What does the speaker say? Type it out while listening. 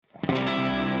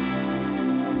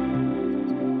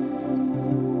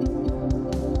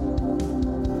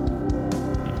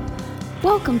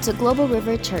Welcome to Global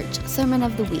River Church Sermon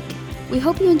of the Week. We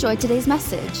hope you enjoyed today's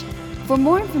message. For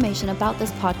more information about this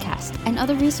podcast and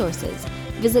other resources,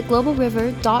 visit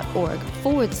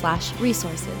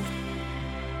globalriver.org/resources.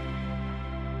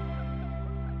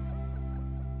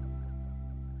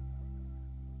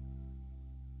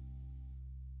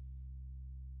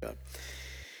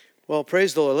 Well,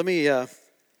 praise the Lord.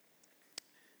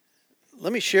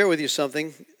 Let me share with you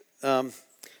something.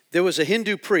 There was a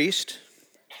Hindu priest,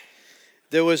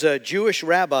 there was a Jewish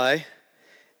rabbi,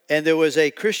 and there was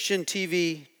a Christian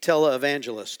TV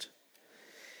televangelist.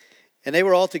 And they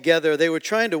were all together. They were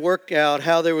trying to work out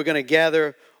how they were going to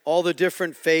gather all the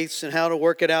different faiths and how to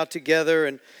work it out together.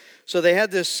 And so they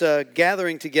had this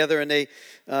gathering together, and they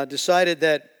decided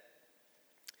that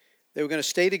they were going to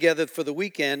stay together for the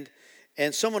weekend.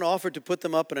 And someone offered to put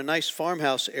them up in a nice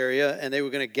farmhouse area, and they were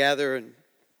going to gather and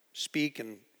speak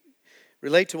and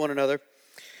relate to one another.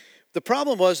 The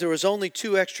problem was there was only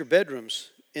 2 extra bedrooms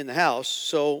in the house.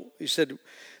 So he said,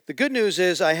 the good news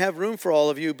is I have room for all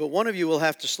of you, but one of you will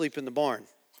have to sleep in the barn.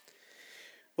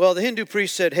 Well, the Hindu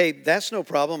priest said, hey, that's no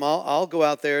problem. I'll go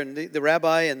out there. And the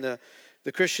rabbi and the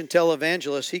Christian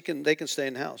televangelist, they can stay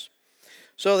in the house.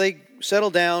 So they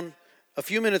settled down. A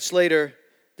few minutes later,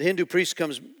 the Hindu priest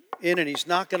comes in and he's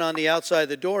knocking on the outside of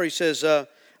the door. He says,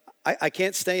 I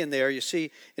can't stay in there. You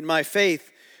see, in my faith,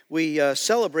 we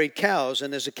celebrate cows,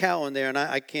 and there's a cow in there, and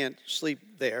I can't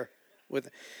sleep there. The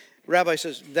rabbi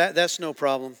says, that's no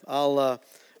problem. I'll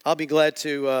be glad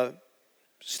to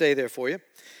stay there for you.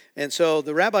 And so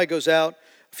the rabbi goes out.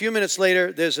 A few minutes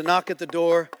later, there's a knock at the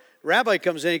door. Rabbi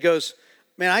comes in. He goes,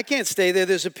 man, I can't stay there.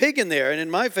 There's a pig in there. And in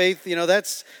my faith,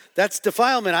 that's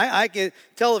defilement. I can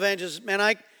tell evangelists,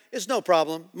 man, it's no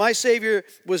problem. My Savior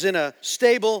was in a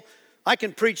stable. I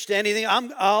can preach to anything.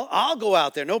 I'll go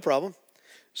out there, no problem.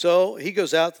 So he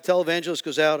goes out, the televangelist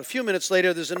goes out. A few minutes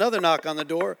later, there's another knock on the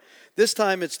door. This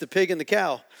time it's the pig and the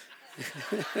cow.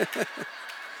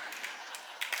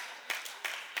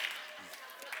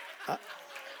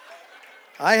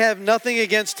 I have nothing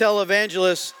against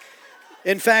televangelists.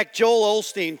 In fact, Joel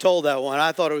Osteen told that one.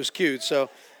 I thought it was cute. So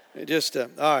just, all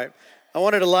right. I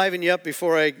wanted to liven you up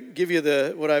before I give you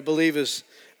what I believe is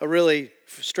a really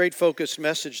straight focused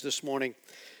message this morning.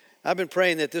 I've been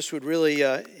praying that this would really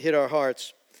hit our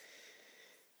hearts.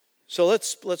 So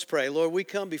let's pray. Lord, we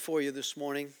come before you this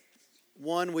morning.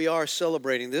 One, we are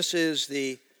celebrating. This is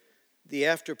the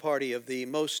after party of the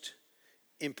most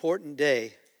important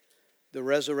day, the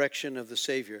resurrection of the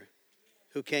Savior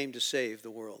who came to save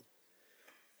the world.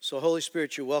 So Holy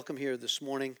Spirit, you're welcome here this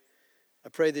morning. I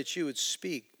pray that you would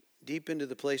speak deep into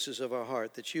the places of our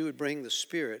heart, that you would bring the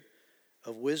spirit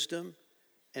of wisdom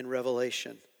and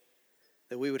revelation,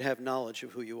 that we would have knowledge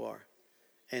of who you are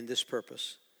and this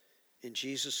purpose. In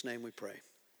Jesus' name we pray.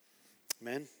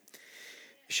 Amen.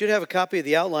 You should have a copy of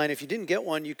the outline. If you didn't get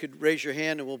one, you could raise your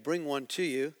hand and we'll bring one to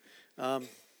you. If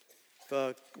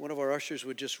one of our ushers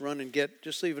would just run and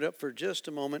just leave it up for just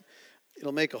a moment,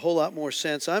 it'll make a whole lot more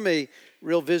sense. I'm a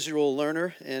real visual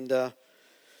learner, and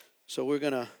so we're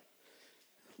going to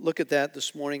look at that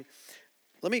this morning.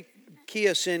 Let me key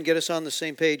us in, get us on the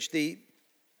same page.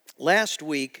 Last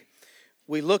week,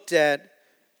 we looked at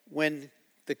when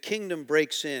the kingdom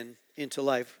breaks into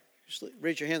life. Just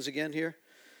raise your hands again here,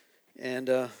 and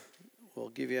we'll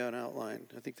give you an outline.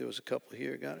 I think there was a couple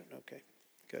here. Got it? Okay,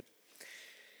 good.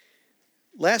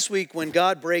 Last week, when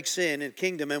God breaks in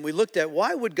kingdom, and we looked at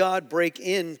why would God break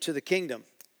into the kingdom?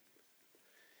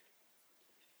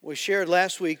 We shared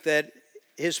last week that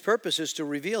his purpose is to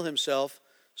reveal himself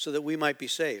so that we might be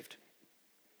saved.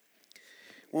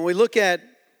 When you look at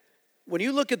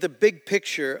the big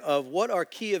picture of what are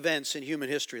key events in human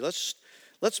history, let's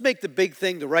make the big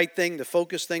thing, the right thing, the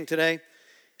focus thing today.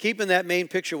 Keeping that main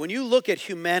picture. When you look at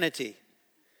humanity,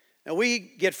 now we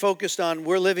get focused on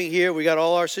we're living here, we got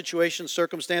all our situations,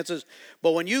 circumstances,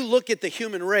 but when you look at the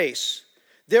human race,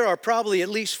 there are probably at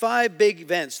least 5 big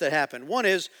events that happen. One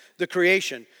is the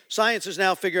creation. Science is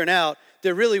now figuring out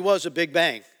there really was a Big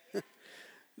Bang.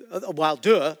 Well,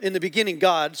 in the beginning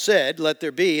God said, let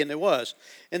there be, and there was.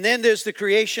 And then there's the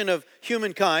creation of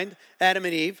humankind, Adam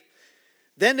and Eve.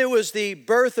 Then there was the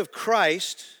birth of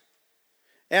Christ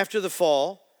after the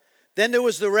fall. Then there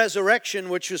was the resurrection,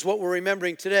 which is what we're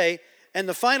remembering today. And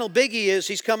the final biggie is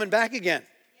he's coming back again.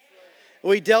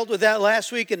 We dealt with that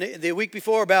last week and the week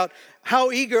before about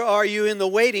how eager are you in the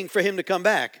waiting for him to come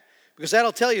back? Because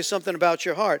that'll tell you something about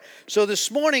your heart. So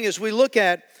this morning as we look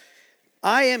at,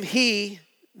 I am he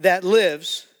that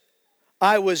lives,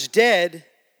 I was dead,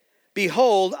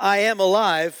 behold, I am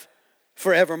alive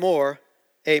forevermore.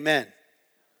 Amen.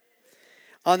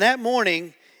 On that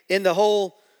morning, in the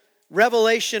whole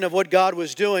revelation of what God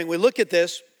was doing. We look at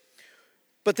this,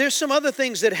 but there's some other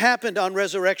things that happened on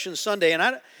Resurrection Sunday. And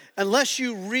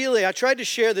I tried to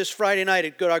share this Friday night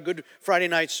at our Good Friday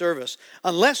night service.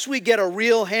 Unless we get a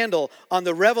real handle on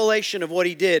the revelation of what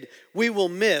he did, we will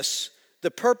miss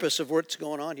the purpose of what's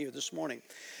going on here this morning.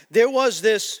 There was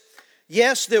this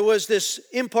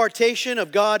impartation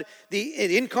of God.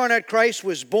 The incarnate Christ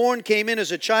was born, came in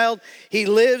as a child. He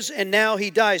lives, and now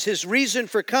he dies. His reason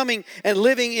for coming and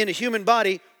living in a human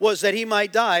body was that he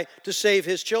might die to save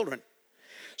his children.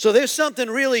 So there's something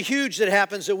really huge that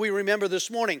happens that we remember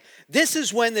this morning. This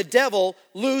is when the devil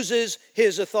loses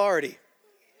his authority.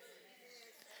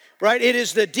 Right? It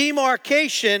is the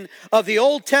demarcation of the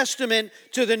Old Testament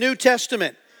to the New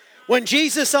Testament. When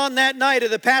Jesus on that night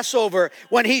of the Passover,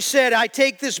 when he said, I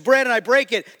take this bread and I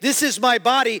break it, this is my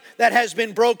body that has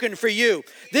been broken for you.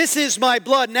 This is my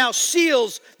blood, now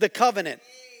seals the covenant.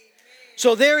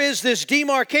 So there is this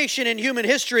demarcation in human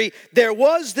history. There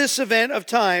was this event of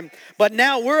time, but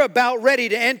now we're about ready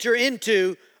to enter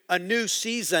into a new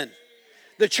season.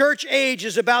 The church age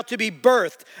is about to be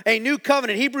birthed, a new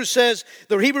covenant.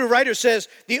 The Hebrew writer says,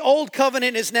 the old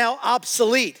covenant is now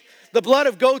obsolete. The blood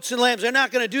of goats and lambs, they're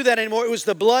not going to do that anymore. It was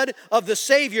the blood of the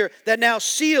Savior that now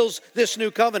seals this new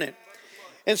covenant.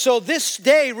 And so this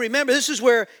day, remember, this is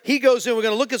where he goes in. We're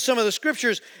going to look at some of the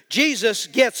scriptures. Jesus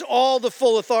gets all the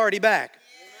full authority back.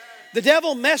 The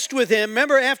devil messed with him.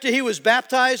 Remember after he was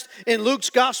baptized in Luke's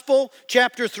Gospel,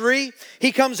 chapter 3,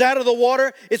 he comes out of the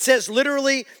water. It says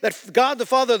literally that God the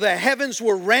Father, the heavens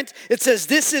were rent. It says,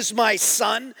 this is my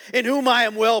Son in whom I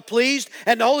am well pleased.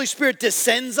 And the Holy Spirit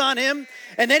descends on him.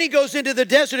 And then he goes into the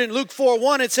desert in Luke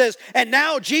 4:1. It says, and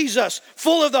now Jesus,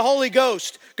 full of the Holy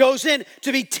Ghost, goes in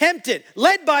to be tempted,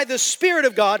 led by the Spirit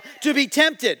of God to be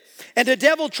tempted. And the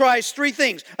devil tries three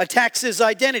things. Attacks his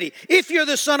identity. If you're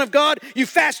the Son of God, you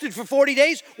fasted for 40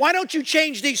 days. Why don't you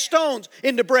change these stones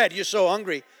into bread? You're so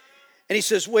hungry. And he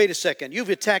says, wait a second. You've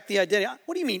attacked the identity.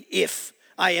 What do you mean, if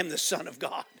I am the Son of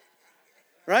God?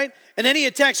 Right? And then he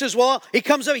attacks as well. He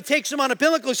comes up, he takes him on a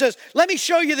pinnacle. He says, let me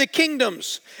show you the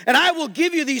kingdoms. And I will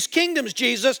give you these kingdoms,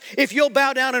 Jesus, if you'll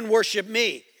bow down and worship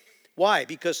me. Why?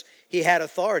 Because he had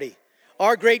authority.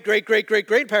 Our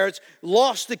great-great-great-great-grandparents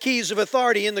lost the keys of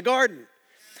authority in the garden.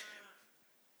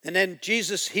 And then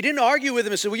Jesus, he didn't argue with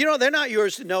them and say, well, they're not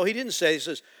yours. No, he didn't say. He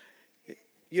says,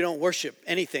 you don't worship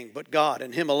anything but God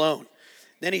and him alone.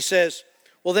 Then he says,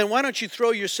 well, then why don't you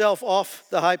throw yourself off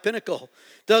the high pinnacle?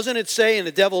 Doesn't it say, and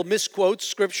the devil misquotes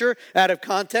scripture out of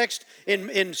context,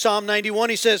 in Psalm 91,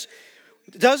 he says,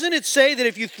 doesn't it say that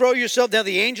if you throw yourself down,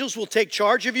 the angels will take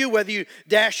charge of you, whether you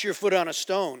dash your foot on a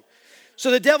stone? So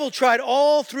the devil tried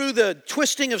all through the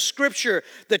twisting of scripture,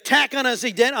 the tack on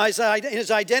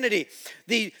his identity,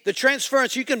 the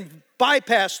transference. You can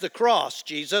bypass the cross,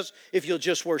 Jesus, if you'll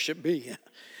just worship me.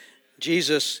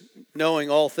 Jesus,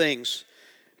 knowing all things,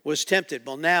 was tempted.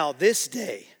 Well, now, this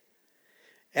day,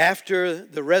 after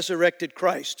the resurrected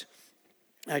Christ,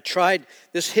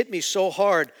 this hit me so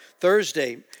hard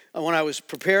Thursday when I was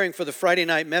preparing for the Friday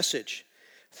night message.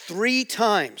 3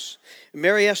 times,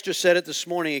 Mary Esther said it this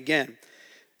morning again,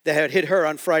 that had hit her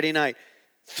on Friday night.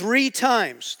 3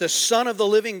 times, the Son of the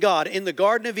living God in the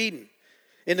Garden of Eden,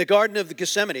 in the Garden of the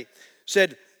Gethsemane,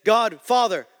 said, God,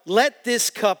 Father, let this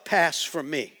cup pass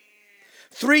from me.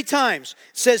 3 times.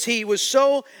 It says he was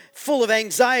so full of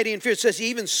anxiety and fear. It says he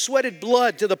even sweated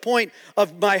blood to the point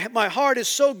of my heart is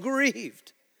so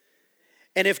grieved.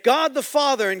 And if God the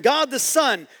Father and God the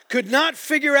Son could not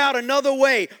figure out another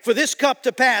way for this cup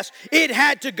to pass, it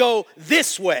had to go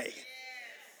this way.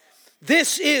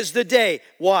 This is the day.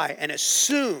 Why? And as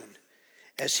soon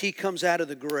as he comes out of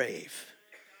the grave,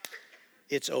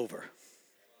 it's over.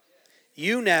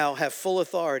 You now have full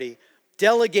authority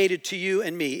delegated to you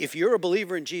and me. If you're a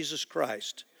believer in Jesus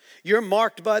Christ, you're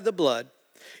marked by the blood,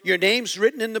 your name's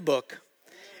written in the book,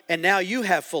 and now you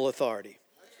have full authority.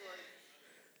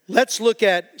 Let's look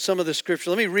at some of the scripture.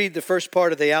 Let me read the first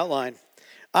part of the outline.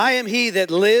 I am he that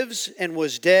lives and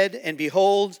was dead, and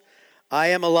behold, I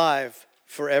am alive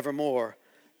forevermore.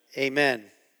 Amen.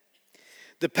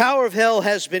 The power of hell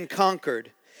has been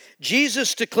conquered.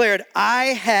 Jesus declared, I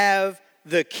have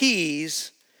the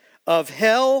keys of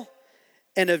hell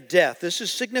and of death. This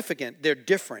is significant. They're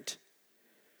different.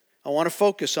 I want to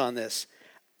focus on this.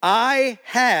 I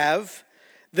have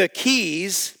the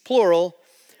keys, plural,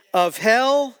 of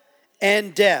hell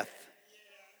and death.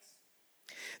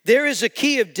 There is a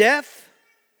key of death,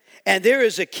 and there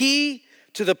is a key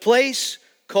to the place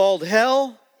called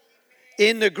hell.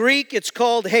 In the Greek, it's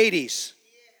called Hades.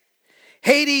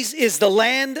 Hades is the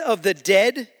land of the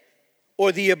dead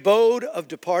or the abode of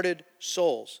departed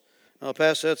souls. Oh,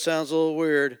 Pastor, that sounds a little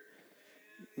weird.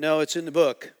 No, it's in the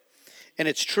book, and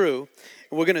it's true.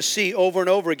 And we're going to see over and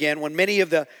over again when many of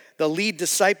the lead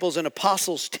disciples and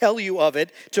apostles tell you of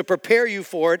it to prepare you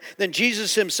for it, then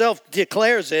Jesus himself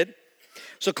declares it.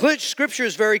 So Scripture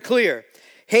is very clear.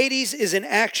 Hades is an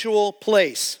actual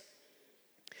place.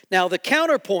 Now, the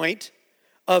counterpoint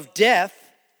of death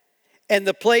and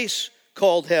the place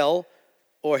called hell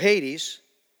or Hades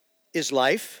is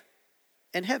life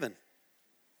and heaven.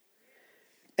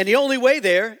 And the only way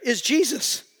there is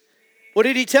Jesus. What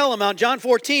did he tell them on John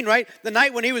 14, right? The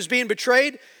night when he was being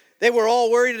betrayed, they were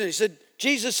all worried. And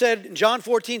Jesus said in John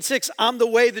 14:6, I'm the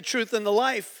way, the truth, and the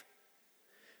life.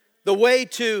 The way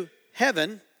to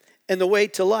heaven and the way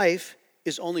to life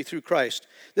is only through Christ.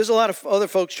 There's a lot of other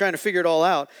folks trying to figure it all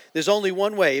out. There's only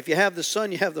one way. If you have the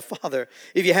Son, you have the Father.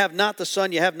 If you have not the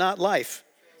Son, you have not life.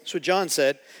 That's what John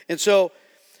said. And so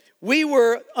we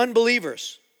were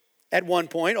unbelievers at one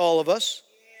point, all of us.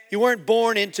 You weren't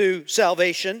born into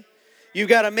salvation. You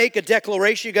got to make a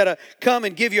declaration. You got to come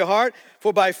and give your heart.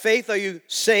 For by faith are you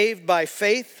saved by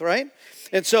faith, right?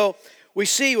 And so we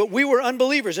see we were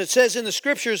unbelievers. It says in the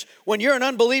Scriptures, when you're an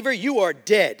unbeliever, you are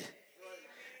dead.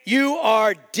 You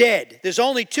are dead. There's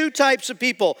only two types of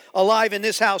people alive in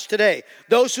this house today.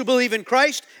 Those who believe in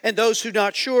Christ and those who are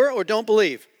not sure or don't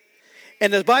believe.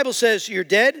 And the Bible says you're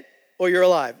dead or you're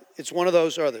alive. It's one of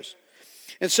those or others.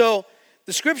 And so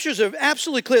the Scriptures are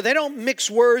absolutely clear. They don't mix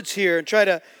words here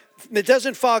and it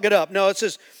doesn't fog it up. No, it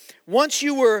says once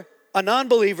you were a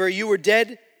non-believer, you were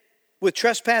dead with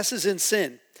trespasses and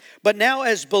sin. But now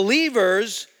as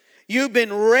believers, you've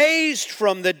been raised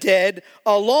from the dead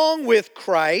along with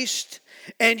Christ,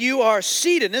 and you are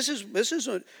seated. This is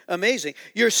amazing.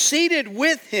 You're seated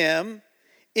with him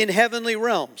in heavenly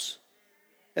realms.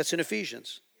 That's in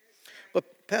Ephesians. But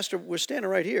Pastor, we're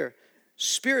standing right here.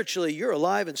 Spiritually, you're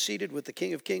alive and seated with the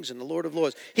King of Kings and the Lord of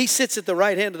Lords. He sits at the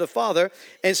right hand of the Father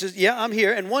and says, yeah, I'm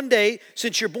here. And one day,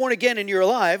 since you're born again and you're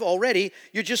alive already,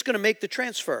 you're just going to make the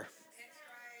transfer.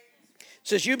 It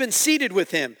says you've been seated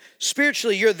with him.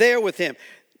 Spiritually, you're there with him.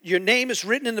 Your name is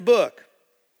written in the book.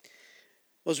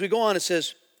 Well, as we go on, it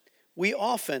says, we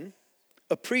often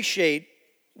appreciate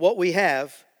what we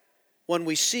have when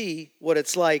we see what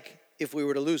it's like if we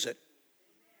were to lose it.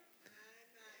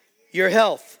 Your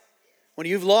health. When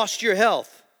you've lost your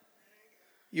health,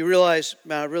 you realize,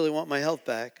 man, I really want my health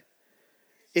back.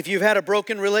 If you've had a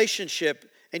broken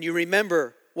relationship and you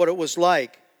remember what it was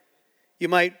like, you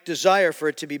might desire for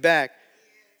it to be back.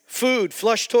 Food,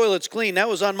 flush toilets, clean. That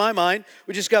was on my mind.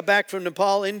 We just got back from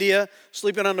Nepal, India,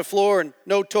 sleeping on the floor and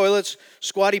no toilets,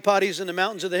 squatty potties in the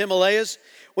mountains of the Himalayas.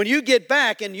 When you get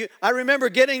back I remember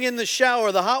getting in the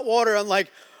shower, the hot water, I'm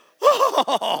like,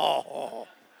 oh.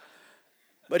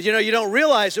 But you don't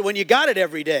realize it when you got it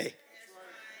every day.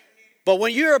 But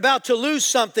when you're about to lose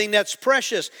something that's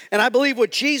precious, and I believe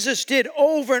what Jesus did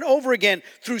over and over again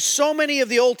through so many of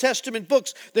the Old Testament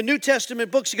books, the New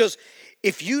Testament books, he goes,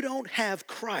 if you don't have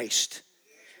Christ,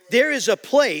 there is a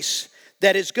place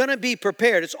that is going to be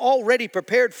prepared. It's already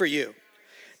prepared for you.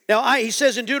 Now, he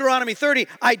says in Deuteronomy 30,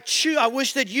 I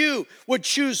wish that you would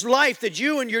choose life, that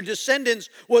you and your descendants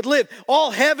would live.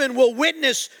 All heaven will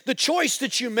witness the choice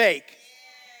that you make.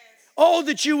 Oh,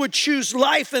 that you would choose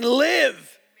life and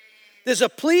live. There's a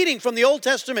pleading from the Old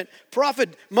Testament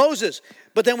prophet Moses,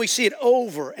 but then we see it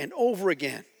over and over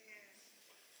again.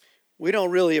 We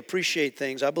don't really appreciate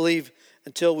things, I believe,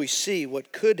 until we see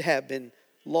what could have been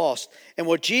lost. And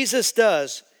what Jesus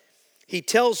does, he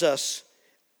tells us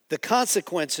the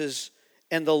consequences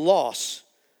and the loss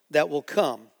that will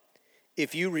come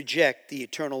if you reject the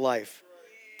eternal life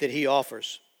that he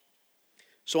offers.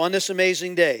 So on this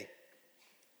amazing day,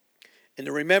 in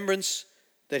the remembrance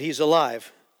that he's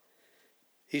alive,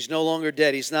 he's no longer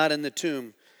dead, he's not in the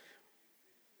tomb.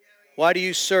 Why do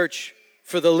you search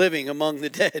for the living among the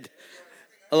dead?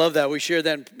 I love that. We shared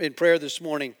that in prayer this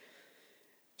morning.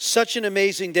 Such an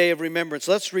amazing day of remembrance.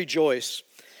 Let's rejoice.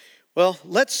 Well,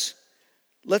 let's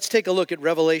take a look at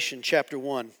Revelation chapter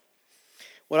 1.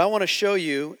 What I want to show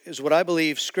you is what I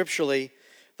believe scripturally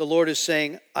the Lord is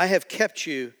saying, I have kept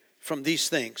you from these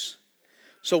things.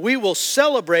 So we will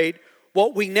celebrate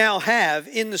what we now have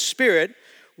in the Spirit,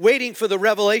 waiting for the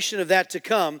revelation of that to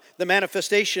come, the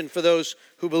manifestation for those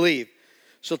who believe.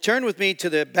 So turn with me to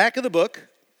the back of the book,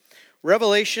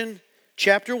 Revelation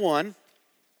chapter 1.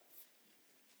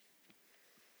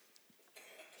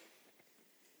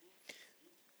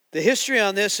 The history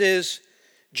on this is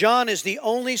John is the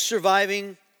only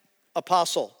surviving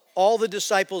apostle. All the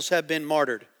disciples have been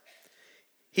martyred.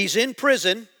 He's in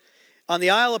prison on the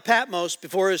Isle of Patmos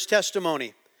before his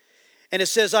testimony. And it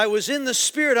says, I was in the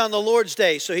Spirit on the Lord's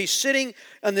day. So he's sitting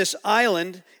on this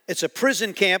island. It's a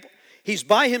prison camp. he's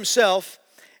by himself,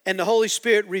 and the Holy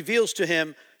Spirit reveals to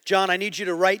him, John, I need you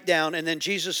to write down, and then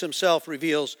Jesus himself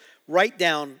reveals, write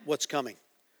down what's coming.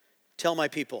 Tell my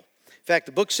people. In fact,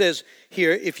 the book says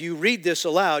here, if you read this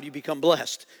aloud, you become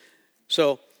blessed.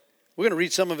 So we're going to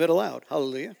read some of it aloud.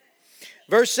 Hallelujah.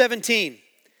 Verse 17,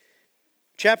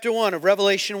 chapter 1 of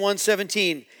Revelation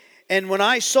 1:17. And when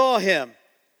I saw him,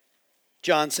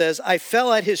 John says, I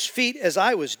fell at his feet as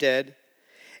I was dead.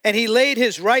 And he laid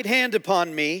his right hand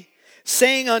upon me,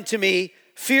 saying unto me,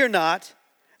 fear not,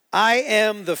 I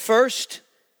am the first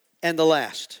and the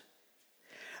last.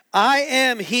 I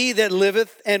am he that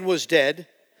liveth and was dead.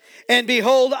 And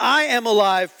behold, I am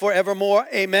alive forevermore.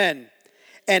 Amen.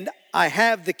 And I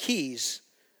have the keys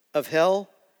of hell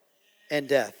and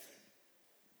death.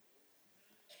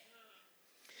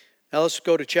 Now let's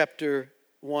go to chapter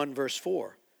 1, verse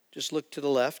 4. Just look to the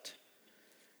left.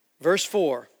 Verse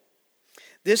 4.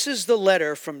 This is the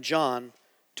letter from John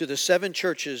to the 7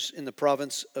 churches in the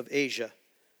province of Asia.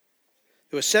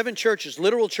 There were 7 churches,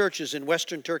 literal churches in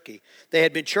western Turkey. They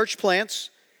had been church plants.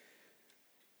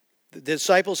 The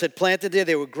disciples had planted there.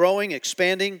 They were growing,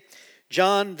 expanding.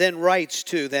 John then writes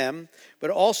to them, but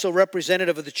also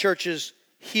representative of the churches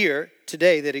here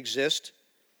today that exist.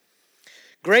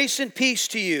 Grace and peace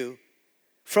to you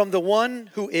from the one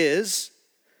who is,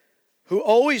 who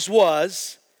always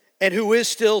was, and who is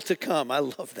still to come. I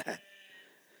love that.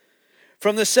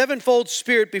 From the sevenfold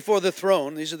Spirit before the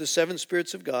throne, these are the 7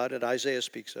 spirits of God that Isaiah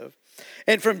speaks of,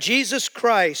 and from Jesus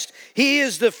Christ, he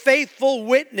is the faithful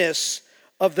witness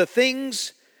of the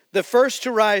things, the first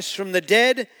to rise from the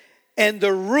dead, and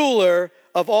the ruler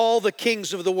of all the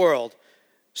kings of the world.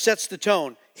 Sets the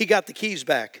tone. He got the keys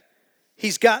back.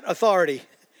 He's got authority.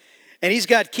 And he's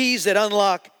got keys that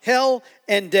unlock hell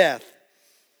and death.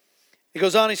 He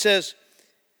goes on, he says,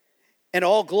 and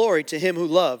all glory to him who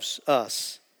loves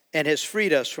us and has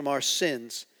freed us from our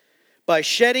sins. By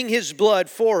shedding his blood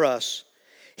for us,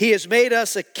 he has made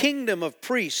us a kingdom of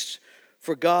priests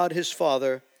for God his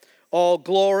Father. All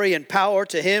glory and power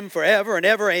to him forever and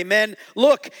ever. Amen.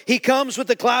 Look, he comes with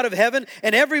the cloud of heaven,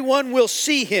 and everyone will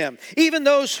see him, even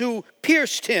those who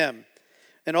pierced him.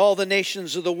 And all the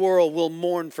nations of the world will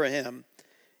mourn for him.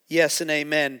 Yes and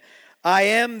amen. I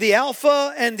am the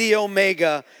Alpha and the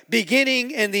Omega,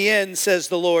 beginning and the end, says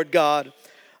the Lord God.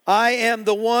 I am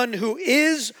the one who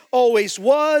is, always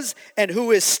was, and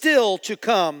who is still to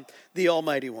come, the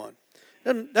Almighty One.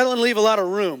 That doesn't leave a lot of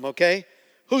room, okay?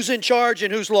 Who's in charge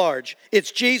and who's large?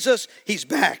 It's Jesus. He's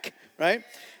back, right?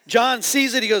 John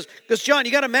sees it. He goes, because John,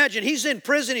 you got to imagine, he's in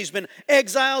prison. He's been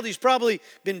exiled. He's probably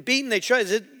been beaten.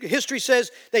 History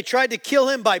says they tried to kill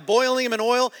him by boiling him in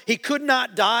oil. He could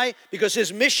not die because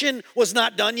his mission was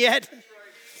not done yet.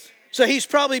 So he's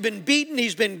probably been beaten.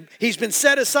 He's been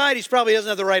set aside. He probably doesn't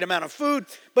have the right amount of food.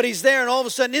 But he's there, and all of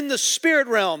a sudden, in the spirit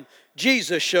realm,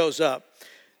 Jesus shows up.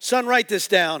 Son, write this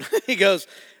down. He goes,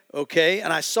 okay,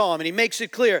 and I saw him, and he makes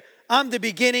it clear. I'm the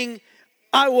beginning,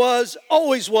 I was,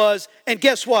 always was, and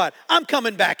guess what? I'm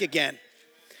coming back again.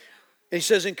 And he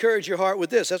says, encourage your heart with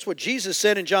this. That's what Jesus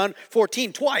said in John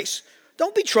 14 twice.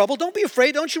 Don't be troubled, don't be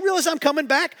afraid. Don't you realize I'm coming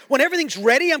back? When everything's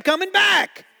ready, I'm coming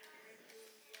back.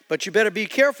 But you better be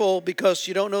careful because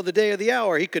you don't know the day or the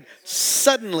hour. He could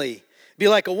suddenly be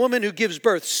like a woman who gives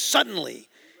birth. Suddenly, he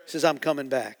says, I'm coming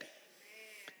back.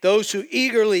 Those who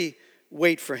eagerly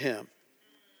wait for him.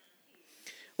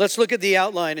 Let's look at the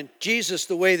outline. And Jesus,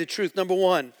 the way, the truth. Number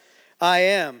 1, I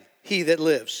am he that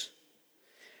lives.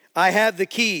 I have the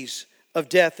keys of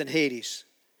death and Hades.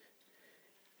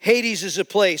 Hades is a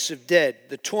place of dead,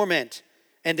 the torment,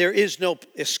 and there is no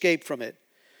escape from it.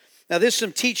 Now, there's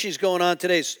some teachings going on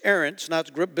today. It's errant. It's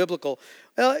not biblical.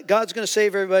 Well, God's going to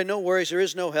save everybody. No worries. There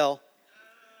is no hell.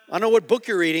 I don't know what book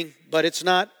you're reading, but it's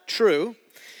not true.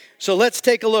 So let's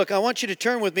take a look. I want you to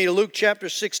turn with me to Luke chapter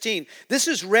 16. This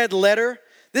is red letter.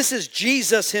 This is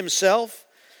Jesus himself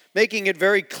making it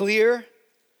very clear.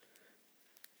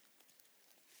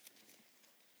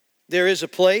 There is a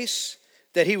place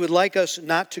that he would like us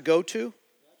not to go to.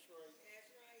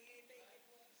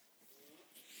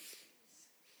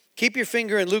 Keep your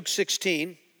finger in Luke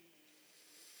 16.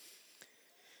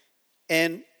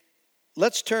 And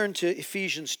let's turn to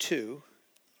Ephesians 2.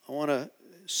 I want to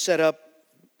set up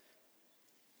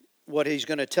what he's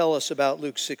going to tell us about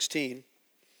Luke 16.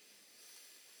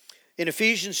 In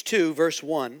Ephesians 2, verse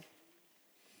 1,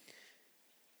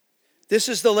 this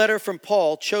is the letter from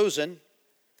Paul, chosen.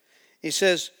 He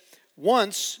says,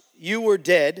 once you were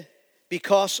dead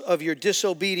because of your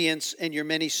disobedience and your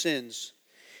many sins.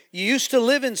 You used to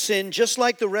live in sin just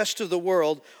like the rest of the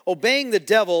world, obeying the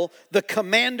devil, the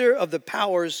commander of the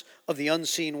powers of the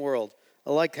unseen world. I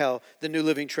I like how the New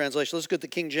Living Translation. Let's go to the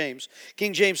King James.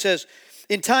 King James says,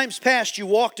 in times past you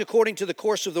walked according to the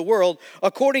course of the world,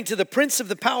 according to the prince of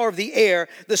the power of the air,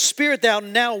 the spirit that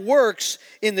now works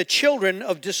in the children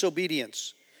of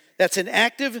disobedience. That's an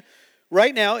active,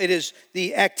 right now it is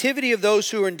the activity of those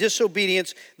who are in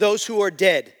disobedience, those who are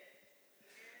dead.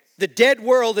 The dead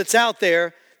world that's out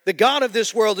there, the God of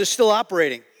this world is still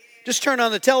operating. Just turn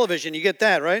on the television, you get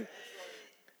that, right?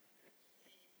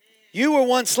 You were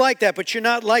once like that, but you're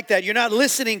not like that. You're not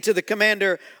listening to the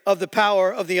commander of the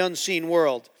power of the unseen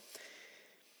world.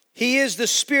 He is the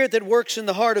spirit that works in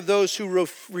the heart of those who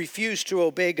refuse to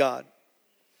obey God.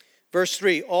 Verse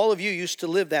 3, all of you used to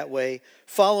live that way,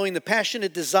 following the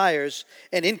passionate desires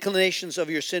and inclinations of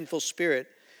your sinful spirit.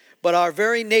 But our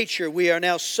very nature, we are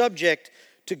now subject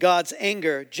to God's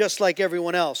anger, just like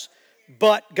everyone else.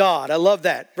 But God, I love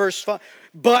that. Verse 5.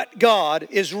 But God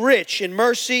is rich in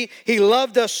mercy. He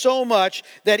loved us so much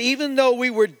that even though we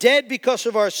were dead because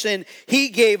of our sin, He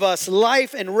gave us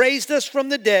life and raised us from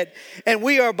the dead. And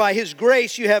we are, by His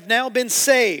grace, you have now been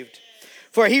saved.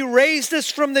 For He raised us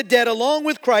from the dead along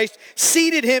with Christ,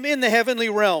 seated Him in the heavenly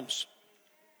realms.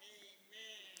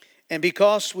 And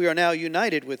because we are now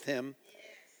united with Him,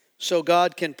 so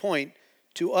God can point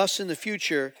to us in the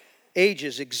future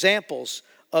ages, examples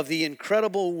of the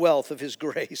incredible wealth of His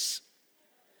grace.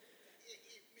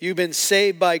 You've been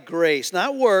saved by grace,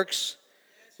 not works,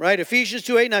 right? Ephesians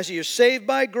 2:8, you're saved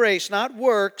by grace, not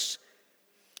works,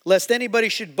 lest anybody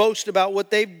should boast about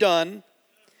what they've done.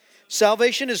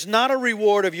 Salvation is not a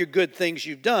reward of your good things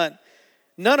you've done.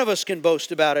 None of us can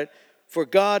boast about it, for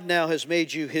God now has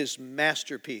made you His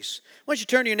masterpiece. Why don't you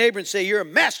turn to your neighbor and say, you're a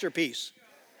masterpiece.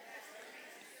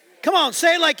 Come on,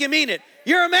 say it like you mean it.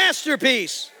 You're a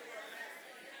masterpiece.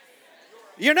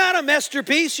 You're not a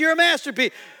masterpiece, you're a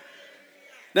masterpiece.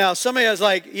 Now, somebody was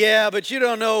like, yeah, but you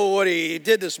don't know what he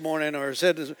did this morning or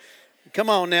said this. Come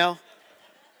on now.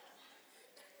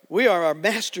 We are our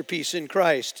masterpiece in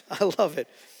Christ. I love it.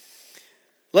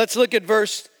 Let's look at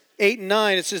verse 8 and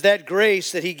 9. It says that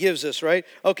grace that He gives us, right?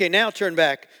 Okay, now turn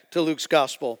back to Luke's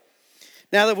gospel.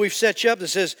 Now that we've set you up, it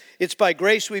says it's by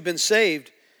grace we've been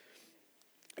saved.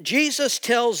 Jesus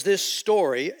tells this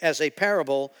story as a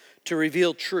parable to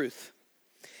reveal truth.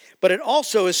 But it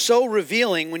also is so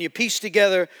revealing when you piece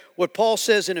together what Paul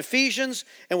says in Ephesians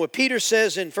and what Peter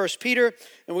says in 1 Peter.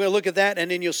 And we're going to look at that,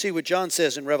 and then you'll see what John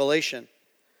says in Revelation.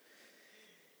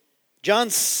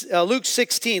 Luke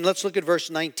 16, let's look at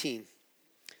verse 19.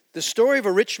 The story of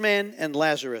a rich man and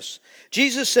Lazarus.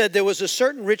 Jesus said there was a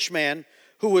certain rich man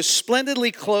who was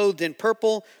splendidly clothed in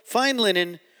purple, fine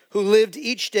linen, who lived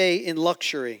each day in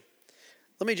luxury.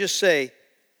 Let me just say,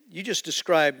 you just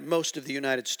described most of the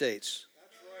United States.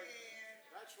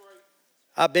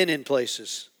 I've been in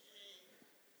places.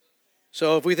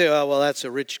 So if we think, oh, well, that's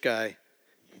a rich guy.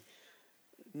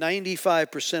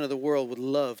 95% of the world would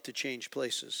love to change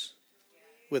places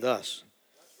with us.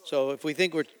 So if we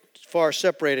think we're far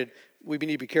separated, we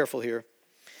need to be careful here.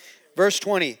 Verse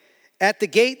 20, at the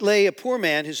gate lay a poor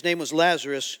man, his name was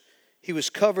Lazarus. He was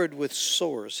covered with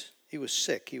sores. He was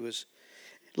sick.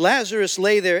 Lazarus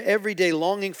lay there every day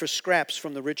longing for scraps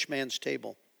from the rich man's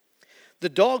table. The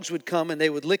dogs would come and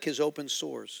they would lick his open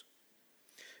sores.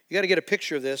 You got to get a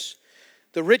picture of this.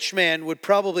 The rich man would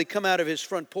probably come out of his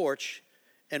front porch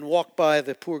and walk by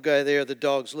the poor guy there, the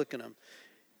dogs licking him.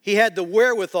 He had the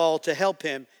wherewithal to help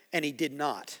him, and he did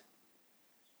not.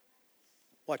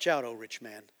 Watch out, oh rich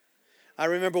man. I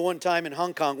remember one time in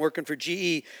Hong Kong working for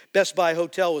GE. Best Buy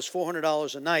Hotel was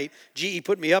 $400 a night. GE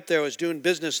put me up there. I was doing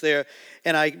business there.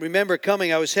 And I remember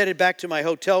coming. I was headed back to my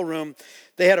hotel room.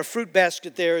 They had a fruit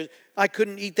basket there. I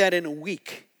couldn't eat that in a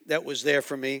week. That was there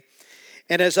for me.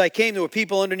 And as I came, there were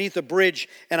people underneath a bridge.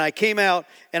 And I came out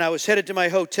and I was headed to my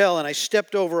hotel. And I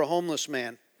stepped over a homeless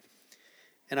man.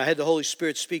 And I had the Holy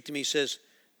Spirit speak to me. He says,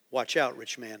 watch out,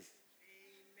 rich man.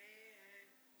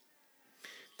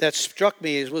 That struck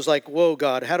me. It was like, whoa,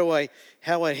 God, how do I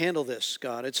handle this,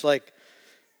 God? It's like,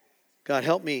 God,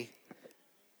 help me.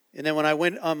 And then when I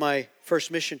went on my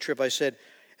first mission trip, I said,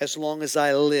 as long as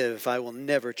I live, I will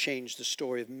never change the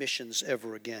story of missions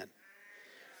ever again.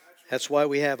 That's why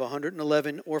we have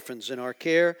 111 orphans in our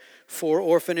care, 4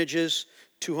 orphanages,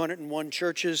 201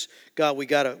 churches. God, we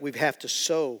have to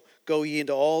sow. Go ye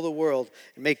into all the world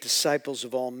and make disciples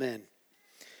of all men.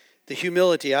 The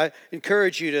humility. I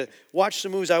encourage you to watch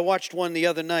some movies. I watched one the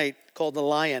other night called The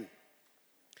Lion.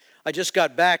 I just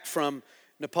got back from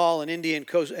Nepal and India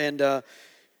and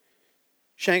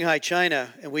Shanghai,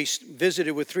 China, and we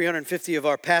visited with 350 of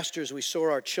our pastors. We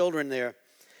saw our children there.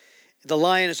 The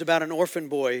Lion is about an orphan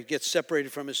boy who gets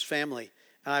separated from his family.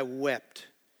 And I wept.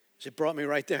 It brought me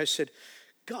right there. I said,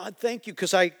 God, thank you,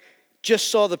 because I just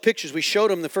saw the pictures. We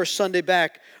showed them the first Sunday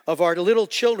back of our little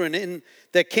children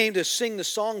that came to sing the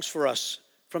songs for us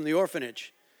from the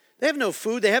orphanage. They have no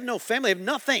food. They have no family. They have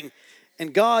nothing.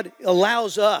 And God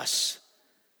allows us,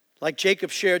 like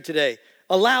Jacob shared today,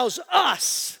 allows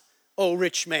us, oh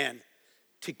rich man,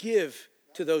 to give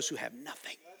to those who have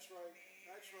nothing. That's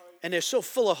right. That's right. And they're so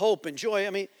full of hope and joy. I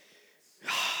mean,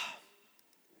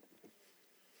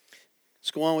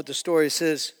 let's go on with the story. It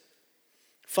says,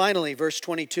 finally, verse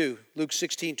 22, Luke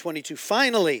 16:22.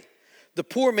 Finally, the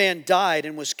poor man died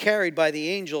and was carried by the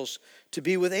angels to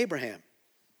be with Abraham.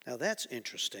 Now that's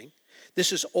interesting.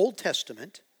 This is Old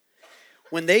Testament.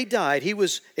 When they died, he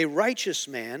was a righteous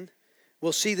man.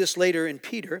 We'll see this later in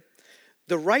Peter.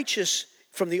 The righteous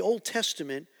from the Old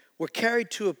Testament were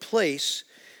carried to a place,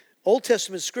 Old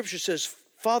Testament scripture says,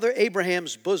 Father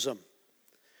Abraham's bosom.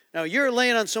 Now you're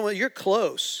laying on someone, you're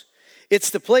close. It's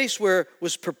the place where it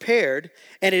was prepared,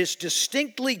 and it is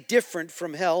distinctly different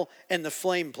from hell and the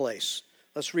flame place.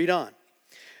 Let's read on.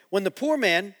 When the poor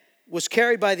man was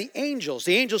carried by the angels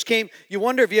came. You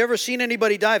wonder if you ever seen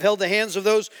anybody die. I've held the hands of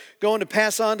those going to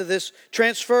pass on to this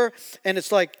transfer, and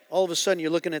it's like all of a sudden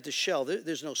you're looking at the shell.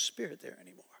 There's no spirit there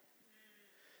anymore.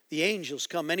 The angels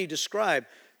come. Many describe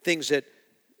things that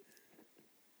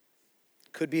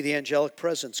could be the angelic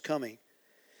presence coming. It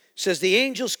says the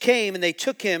angels came and they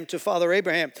took him to Father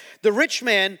Abraham. The rich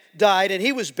man died and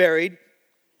he was buried.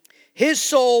 His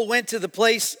soul went to the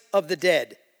place of the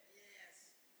dead.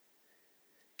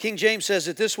 King James says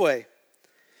it this way.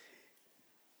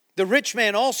 The rich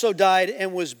man also died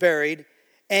and was buried,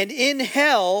 and in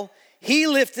hell he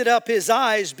lifted up his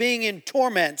eyes, being in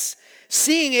torments,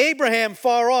 seeing Abraham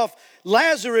far off,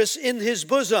 Lazarus in his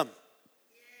bosom.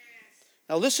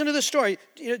 Now listen to the story.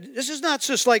 This is not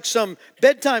just like some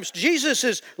bedtime. Jesus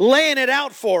is laying it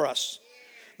out for us.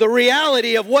 The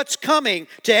reality of what's coming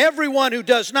to everyone who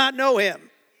does not know him.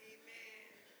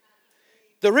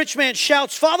 The rich man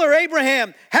shouts, Father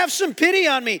Abraham, have some pity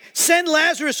on me. Send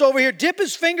Lazarus over here. Dip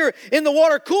his finger in the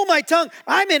water. Cool my tongue.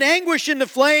 I'm in anguish in the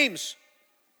flames.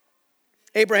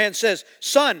 Abraham says,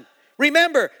 son,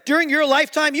 remember, during your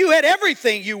lifetime, you had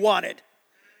everything you wanted.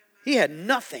 He had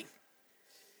nothing.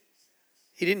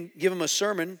 He didn't give him a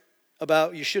sermon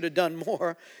about you should have done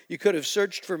more. You could have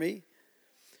searched for me.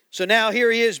 So now here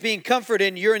he is being comforted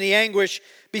and you're in the anguish.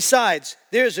 Besides,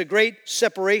 there's a great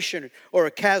separation or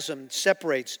a chasm that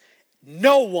separates.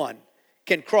 No one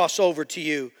can cross over to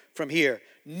you from here.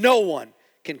 No one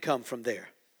can come from there.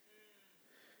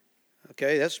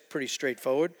 Okay, that's pretty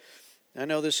straightforward. I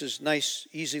know this is nice,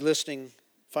 easy listening,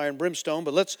 fire and brimstone,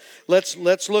 but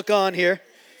let's look on here.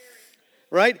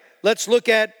 Right? Let's look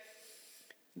at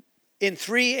in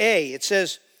 3a. It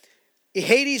says,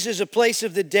 Hades is a place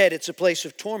of the dead. It's a place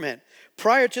of torment.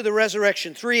 Prior to the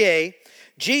resurrection, 3a,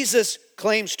 Jesus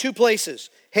claims two places,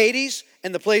 Hades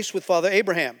and the place with Father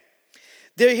Abraham.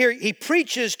 There here, he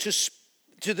preaches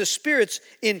to the spirits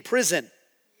in prison.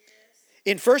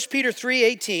 In 1 Peter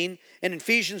 3:18 and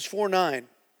Ephesians 4:9.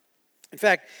 In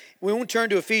fact, we won't turn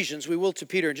to Ephesians. We will to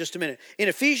Peter in just a minute. In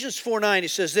Ephesians 4:9, he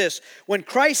says this, when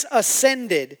Christ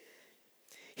ascended,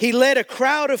 he led a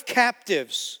crowd of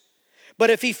captives. But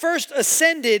if he first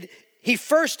ascended, he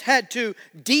first had to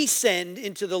descend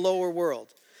into the lower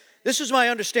world. This is my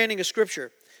understanding of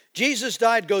Scripture. Jesus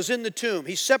died, goes in the tomb.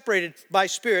 He's separated by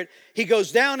spirit. He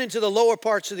goes down into the lower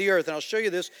parts of the earth. And I'll show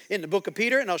you this in the book of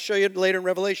Peter, and I'll show you it later in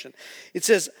Revelation. It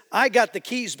says, I got the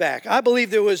keys back. I believe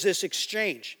there was this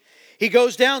exchange. He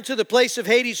goes down to the place of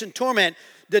Hades and torment.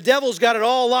 The devil's got it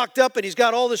all locked up, and he's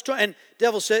got all this. And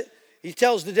he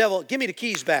tells the devil, give me the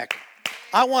keys back.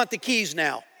 I want the keys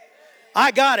now.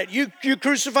 I got it. You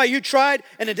crucify, you tried.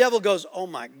 And the devil goes, oh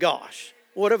my gosh,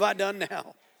 what have I done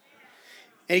now?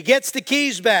 And he gets the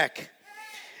keys back.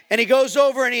 And he goes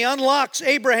over and he unlocks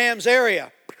Abraham's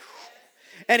area.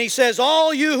 And he says,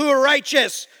 all you who are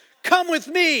righteous, come with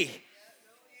me.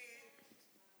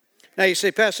 Now you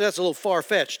say, Pastor, that's a little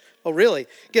far-fetched. Oh, really?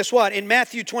 Guess what? In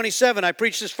Matthew 27, I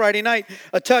preached this Friday night,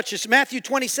 a touch. It's Matthew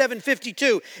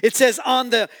 27:52. It says,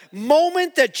 on the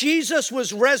moment that Jesus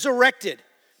was resurrected,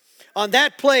 on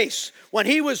that place, when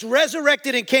he was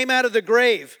resurrected and came out of the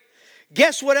grave,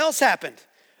 guess what else happened?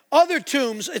 Other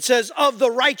tombs, it says, of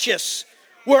the righteous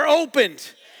were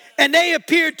opened. And they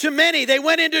appeared to many. They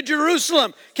went into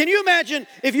Jerusalem. Can you imagine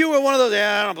if you were one of those,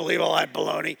 I don't believe all that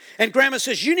baloney. And grandma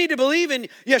says, you need to believe in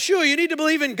Yeshua. You need to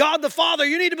believe in God the Father.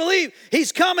 You need to believe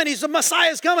he's coming. He's the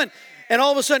Messiah's coming. And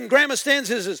all of a sudden, grandma stands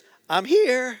and says, I'm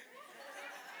here.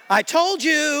 I told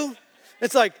you.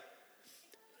 It's like,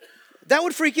 that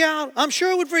would freak you out. I'm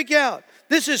sure it would freak you out.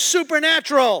 This is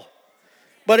supernatural.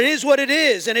 But it is what it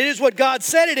is, and it is what God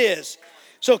said it is.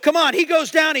 So come on, he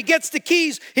goes down, he gets the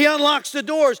keys, he unlocks the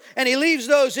doors, and he leaves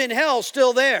those in hell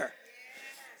still there.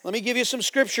 Let me give you some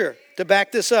scripture to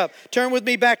back this up. Turn with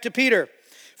me back to Peter.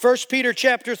 1 Peter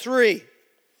chapter 3.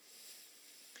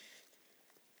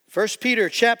 1 Peter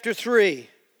chapter 3.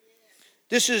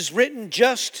 This is written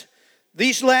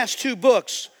these last two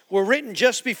books were written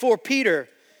just before Peter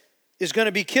is going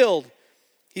to be killed.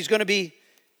 He's going to be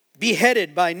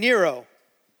beheaded by Nero.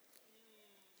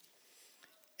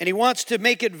 And he wants to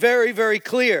make it very, very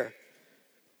clear.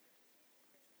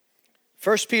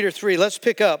 1 Peter 3, let's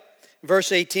pick up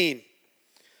verse 18.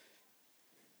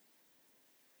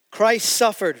 Christ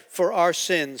suffered for our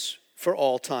sins for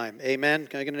all time. Amen.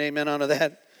 Can I get an amen onto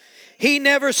that? He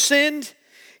never sinned.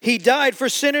 He died for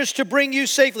sinners to bring you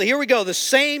safely. Here we go. The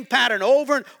same pattern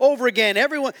over and over again.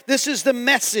 Everyone, this is the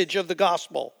message of the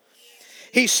gospel.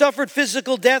 He suffered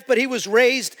physical death, but he was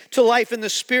raised to life in the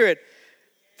spirit.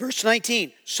 Verse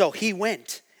 19, so he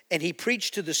went and he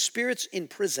preached to the spirits in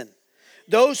prison,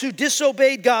 those who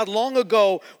disobeyed God long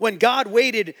ago when God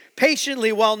waited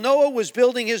patiently while Noah was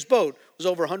building his boat. It was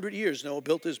over 100 years Noah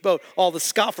built his boat. All the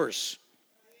scoffers.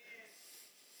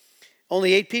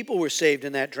 Only 8 people were saved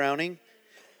in that drowning.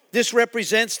 This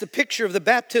represents the picture of the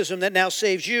baptism that now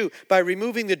saves you by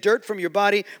removing the dirt from your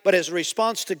body, but as a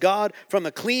response to God from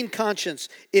a clean conscience,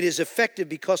 it is effective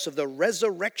because of the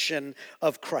resurrection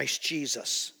of Christ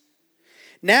Jesus.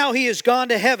 Now he has gone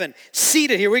to heaven,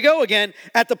 seated, here we go again,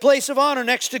 at the place of honor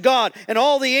next to God, and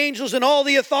all the angels and all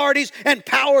the authorities and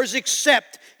powers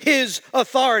accept his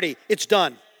authority. It's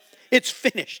done. It's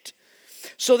finished.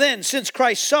 So then, since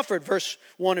Christ suffered, verse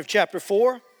 1 of chapter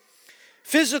 4,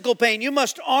 physical pain, you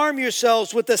must arm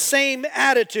yourselves with the same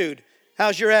attitude.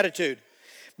 How's your attitude?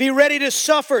 Be ready to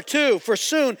suffer too, for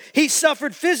soon he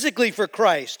suffered physically for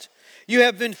Christ. You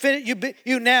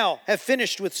now have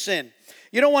finished with sin.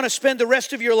 You don't want to spend the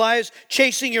rest of your lives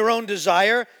chasing your own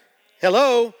desire.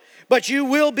 Hello? But you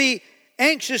will be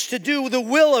anxious to do the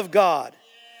will of God.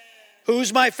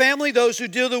 Who's my family? Those who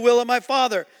do the will of my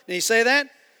Father. Did he say that?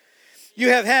 You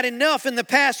have had enough in the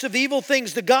past of the evil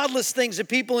things, the godless things that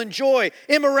people enjoy.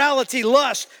 Immorality,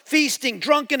 lust, feasting,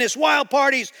 drunkenness, wild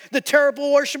parties, the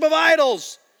terrible worship of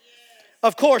idols.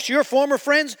 Of course, your former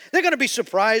friends, they're going to be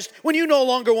surprised when you no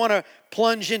longer want to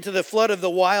plunge into the flood of the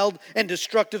wild and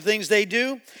destructive things they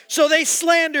do. So they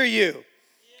slander you.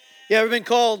 You ever been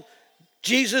called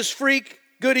Jesus freak,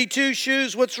 goody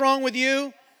two-shoes, what's wrong with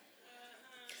you?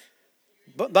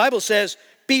 But the Bible says,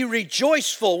 be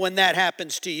rejoiceful when that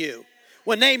happens to you.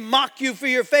 When they mock you for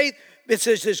your faith, it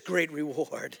says there's great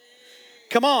reward.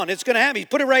 Come on, it's going to happen.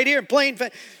 Put it right here in plain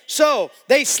faith. So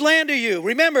they slander you.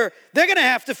 Remember, they're going to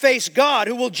have to face God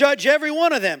who will judge every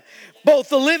one of them, both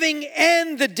the living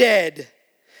and the dead.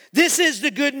 This is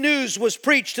the good news was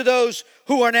preached to those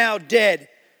who are now dead.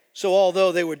 So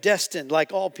although they were destined,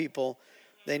 like all people,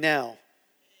 they now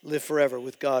live forever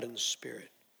with God in the Spirit.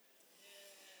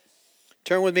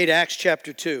 Turn with me to Acts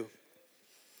chapter 2.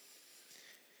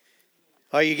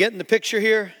 Are you getting the picture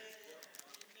here?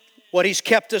 What he's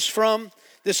kept us from?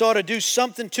 This ought to do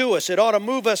something to us. It ought to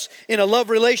move us in a love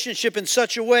relationship in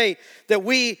such a way that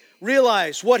we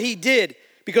realize what he did.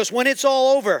 Because when it's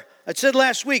all over, I said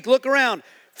last week, look around,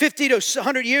 50 to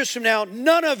 100 years from now,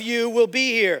 none of you will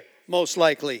be here, most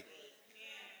likely.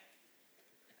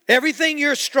 Everything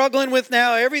you're struggling with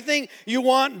now, everything you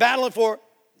want and battling for,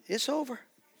 it's over.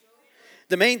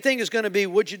 The main thing is going to be,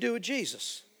 what'd you do with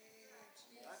Jesus?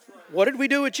 What did we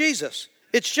do with Jesus?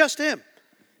 It's just him.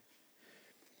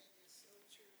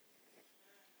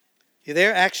 You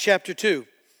there? Acts chapter 2.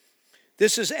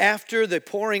 This is after the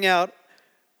pouring out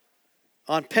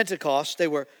on Pentecost. They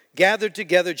were gathered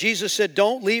together. Jesus said,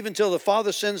 don't leave until the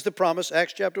Father sends the promise.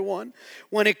 Acts chapter 1.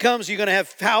 When it comes, you're going to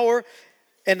have power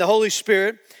and the Holy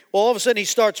Spirit. Well, all of a sudden, he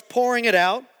starts pouring it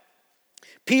out.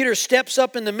 Peter steps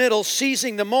up in the middle,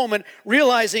 seizing the moment,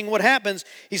 realizing what happens.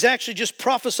 He's actually just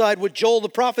prophesied what Joel the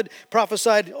prophet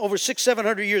prophesied over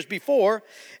 600-700 years before.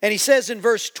 And he says in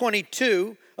verse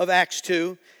 22 of Acts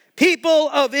 2, people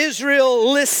of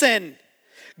Israel, listen.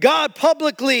 God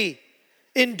publicly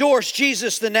endorsed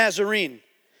Jesus the Nazarene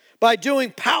by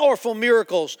doing powerful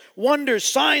miracles, wonders,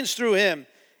 signs through him,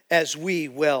 as we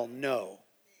well know.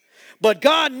 But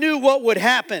God knew what would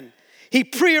happen. He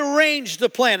prearranged the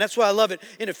plan. That's why I love it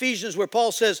in Ephesians where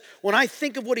Paul says, when I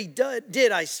think of what he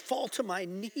did, I fall to my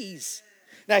knees.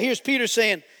 Now here's Peter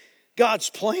saying, God's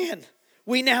plan.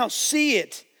 We now see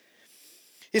it.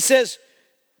 It says,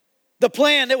 the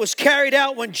plan that was carried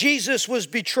out when Jesus was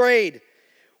betrayed.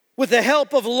 With the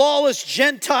help of lawless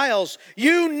Gentiles,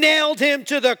 you nailed him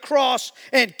to the cross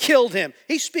and killed him.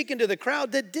 He's speaking to the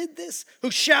crowd that did this,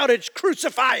 who shouted,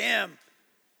 crucify him.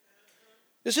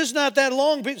 This is not that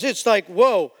long. It's like,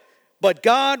 whoa. But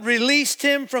God released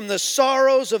him from the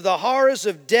sorrows of the horrors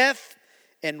of death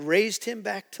and raised him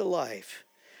back to life.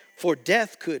 For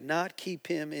death could not keep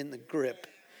him in the grip.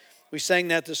 We sang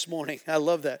that this morning. I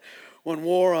love that. When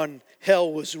war on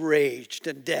hell was raged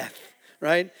and death,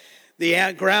 right?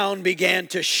 The ground began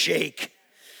to shake.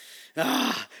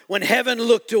 When heaven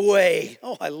looked away.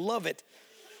 Oh, I love it.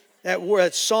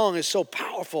 That song is so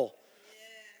powerful.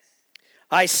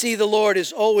 I see the Lord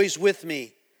is always with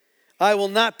me. I will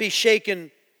not be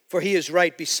shaken, for he is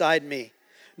right beside me.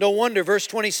 No wonder, verse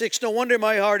 26, no wonder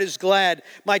my heart is glad.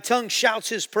 My tongue shouts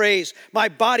his praise. My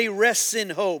body rests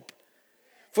in hope.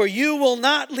 For you will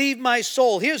not leave my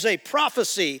soul. Here's a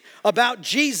prophecy about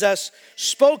Jesus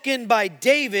spoken by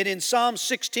David in Psalm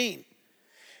 16.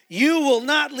 You will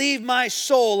not leave my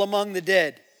soul among the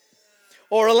dead,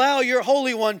 or allow your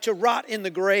Holy One to rot in the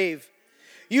grave.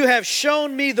 You have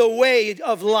shown me the way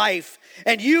of life,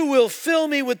 and you will fill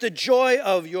me with the joy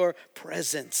of your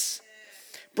presence.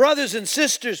 Brothers and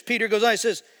sisters, Peter goes on, he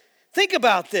says, think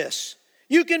about this.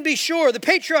 You can be sure the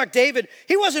patriarch David,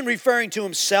 he wasn't referring to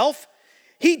himself.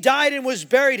 He died and was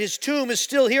buried. His tomb is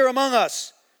still here among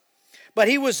us. But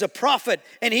he was a prophet,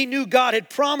 and he knew God had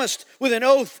promised with an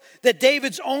oath that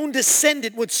David's own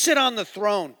descendant would sit on the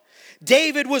throne.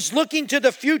 David was looking to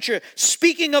the future,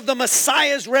 speaking of the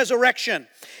Messiah's resurrection.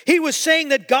 He was saying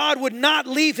that God would not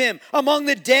leave him among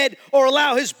the dead or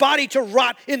allow his body to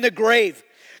rot in the grave.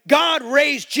 God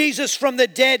raised Jesus from the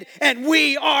dead, and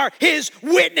we are his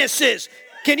witnesses.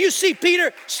 Can you see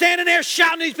Peter standing there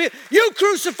shouting to these people? You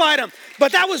crucified him.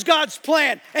 But that was God's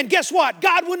plan. And guess what?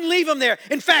 God wouldn't leave him there.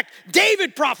 In fact,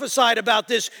 David prophesied about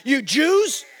this. You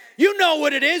Jews, you know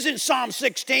what it is in Psalm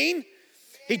 16.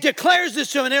 He declares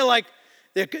this to them, and they're like,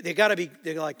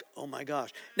 oh my gosh.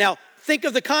 Now, think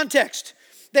of the context.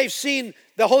 They've seen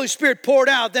the Holy Spirit poured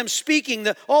out, them speaking,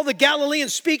 all the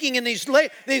Galileans speaking in these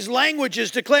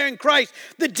languages, declaring Christ.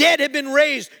 The dead have been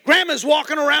raised. Grandma's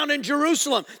walking around in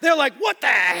Jerusalem. They're like, what the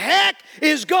heck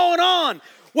is going on?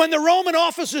 When the Roman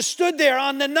officers stood there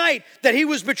on the night that he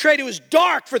was betrayed, it was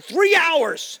dark for 3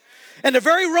 hours. And the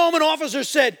very Roman officer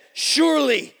said,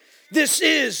 surely this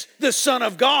is the Son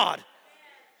of God.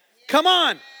 Come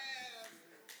on.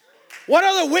 What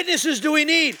other witnesses do we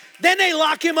need? Then they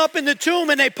lock him up in the tomb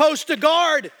and they post a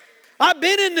guard. I've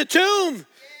been in the tomb.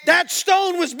 That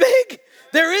stone was big.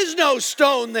 There is no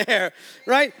stone there,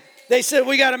 right? They said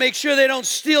we got to make sure they don't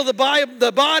steal the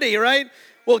body, right?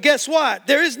 Well, guess what?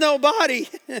 There is no body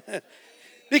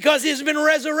because he's been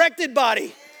resurrected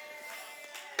body.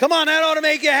 Come on, that ought to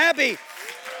make you happy.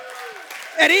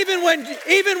 And even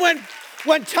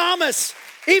when Thomas,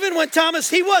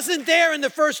 he wasn't there in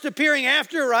the first appearing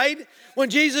after, right? When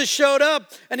Jesus showed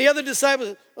up and the other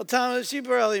disciples, well, Thomas, you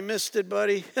probably missed it,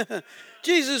 buddy.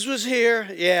 Jesus was here.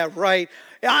 Yeah, right.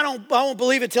 I won't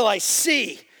believe it till I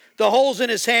see the holes in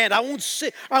his hand. I won't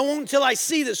until I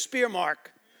see the spear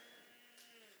mark.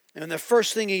 And the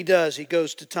first thing he does, he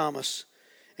goes to Thomas.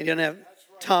 And he doesn't have,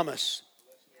 Thomas,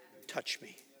 touch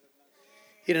me.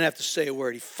 He didn't have to say a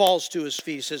word. He falls to his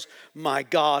feet. He says, my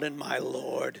God and my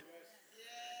Lord.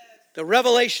 The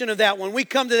revelation of that, when we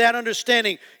come to that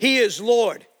understanding, he is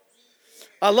Lord.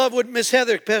 I love what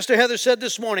Pastor Heather said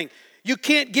this morning. You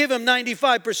can't give him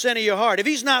 95% of your heart. If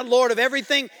he's not Lord of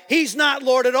everything, he's not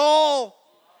Lord at all.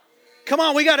 Come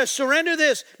on, we got to surrender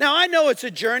this. Now, I know it's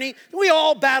a journey. We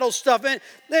all battle stuff. And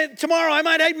tomorrow I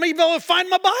might be able to find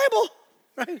my Bible.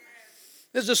 Right?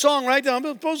 There's a song, right?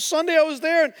 Sunday I was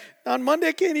there, and on Monday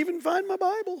I can't even find my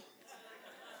Bible.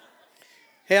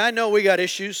 Hey, I know we got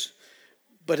issues.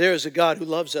 But there is a God who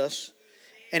loves us,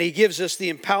 and he gives us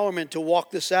the empowerment to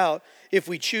walk this out if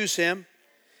we choose him.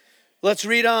 Let's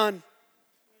read on.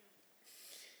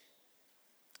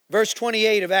 Verse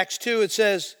 28 of Acts 2, it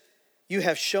says, you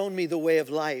have shown me the way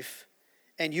of life,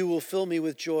 and you will fill me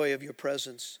with joy of your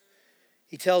presence.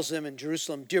 He tells them in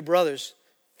Jerusalem, dear brothers,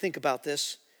 think about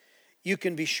this. You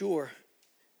can be sure.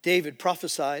 David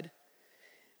prophesied.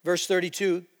 Verse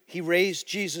 32, he raised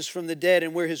Jesus from the dead,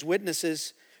 and we're his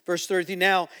witnesses. Verse 30,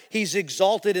 now he's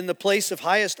exalted in the place of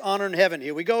highest honor in heaven.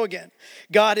 Here we go again.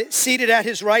 God seated at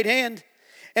his right hand.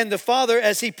 And the Father,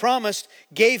 as he promised,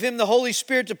 gave him the Holy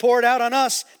Spirit to pour it out on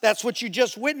us. That's what you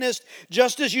just witnessed,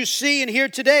 just as you see and hear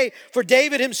today. For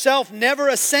David himself never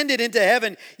ascended into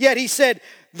heaven. Yet he said,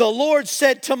 the Lord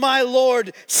said to my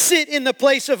Lord, sit in the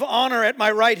place of honor at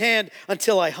my right hand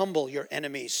until I humble your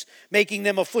enemies, making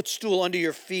them a footstool under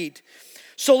your feet.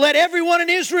 So let everyone in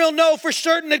Israel know for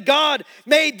certain that God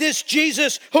made this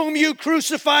Jesus whom you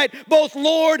crucified both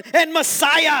Lord and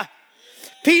Messiah.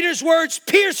 Peter's words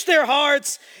pierced their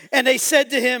hearts, and they said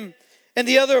to him, And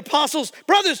the other apostles,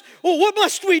 brothers, well, what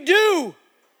must we do?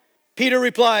 Peter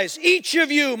replies, each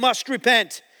of you must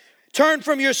repent. Turn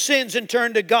from your sins and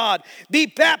turn to God. Be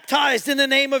baptized in the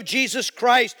name of Jesus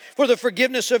Christ for the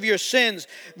forgiveness of your sins.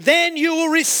 Then you will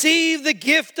receive the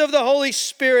gift of the Holy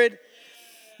Spirit.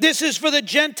 This is for the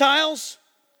Gentiles,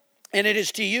 and it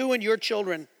is to you and your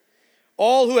children,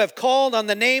 all who have called on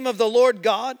the name of the Lord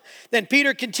God. Then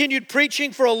Peter continued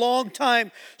preaching for a long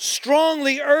time,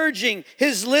 strongly urging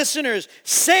his listeners,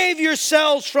 save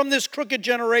yourselves from this crooked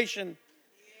generation.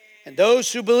 And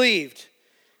those who believed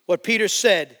what Peter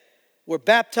said were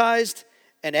baptized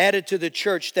and added to the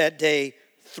church that day,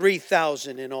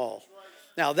 3,000 in all.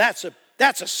 Now that's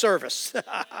a service.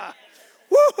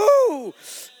 Woohoo!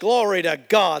 Glory to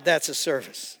God, that's a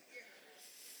service.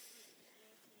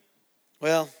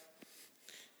 Well,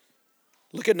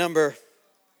 look at number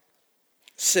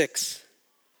 6.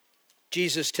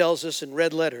 Jesus tells us in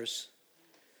red letters,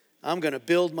 I'm going to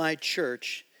build my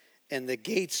church, and the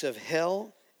gates of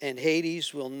hell and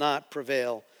Hades will not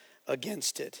prevail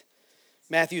against it.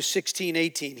 Matthew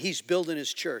 16:18, he's building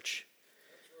his church.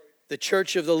 The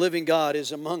church of the living God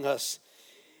is among us.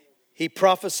 He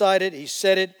prophesied it, he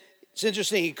said it. It's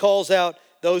interesting, he calls out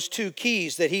those 2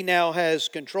 keys that he now has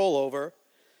control over,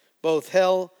 both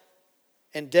hell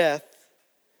and death.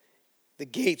 The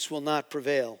gates will not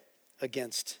prevail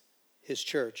against his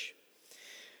church.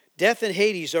 Death and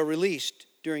Hades are released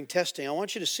during testing. I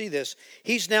want you to see this.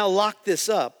 He's now locked this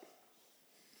up.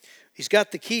 He's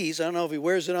got the keys. I don't know if he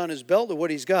wears it on his belt or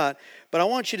what he's got, but I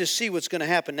want you to see what's going to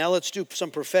happen. Now let's do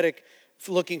some prophetic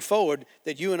looking forward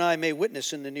that you and I may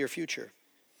witness in the near future.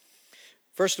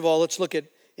 First of all, let's look at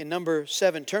in number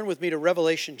 7. Turn with me to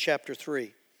Revelation chapter 3.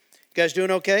 You guys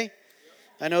doing okay?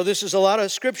 I know this is a lot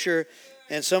of scripture,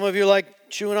 and some of you like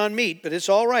chewing on meat, but it's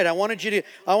all right. I want you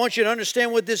to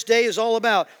understand what this day is all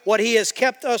about, what he has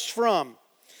kept us from.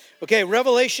 Okay,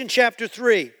 Revelation chapter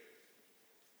 3.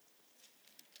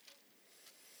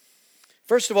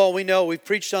 First of all, we know we've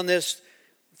preached on this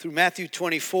through Matthew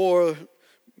 24,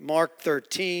 Mark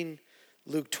 13,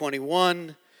 Luke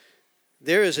 21.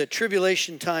 There is a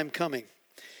tribulation time coming.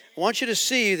 I want you to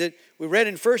see that we read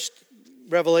in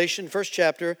Revelation, first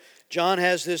chapter, John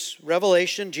has this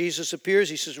revelation. Jesus appears.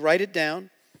 He says, write it down.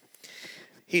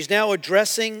 He's now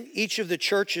addressing each of the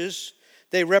churches.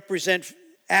 They represent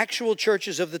actual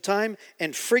churches of the time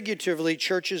and figuratively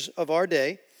churches of our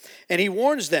day. And he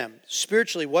warns them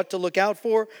spiritually what to look out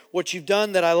for, what you've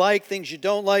done that I like, things you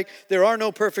don't like. There are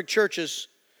no perfect churches.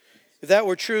 If that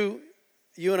were true,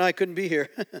 you and I couldn't be here.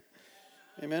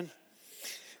 Amen.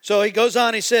 So he goes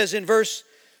on, he says in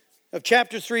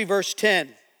chapter 3, verse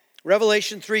 10,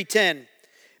 Revelation 3:10,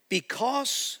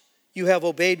 because you have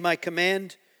obeyed my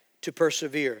command to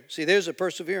persevere. See, there's a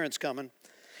perseverance coming.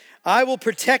 I will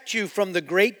protect you from the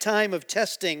great time of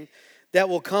testing that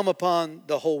will come upon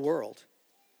the whole world,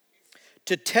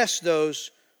 to test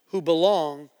those who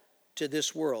belong to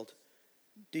this world.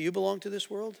 Do you belong to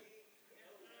this world?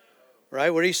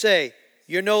 Right? What do you say?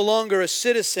 You're no longer a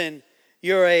citizen.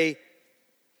 You're a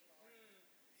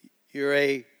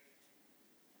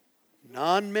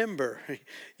non-member.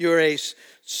 You're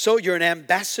an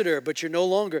ambassador, but you're no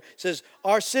longer. It says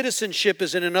our citizenship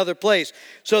is in another place.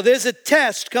 So there's a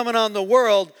test coming on the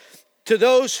world to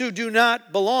those who do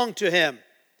not belong to him.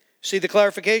 See the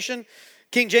clarification?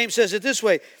 King James says it this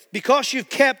way, because you've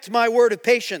kept my word of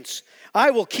patience,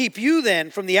 I will keep you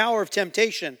then from the hour of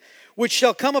temptation, which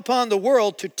shall come upon the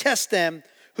world to test them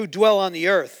who dwell on the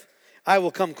earth. I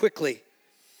will come quickly.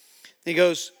 He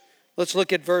goes, let's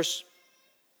look at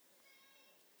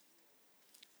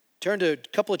turn to a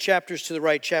couple of chapters to the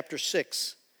right, chapter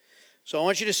 6. So I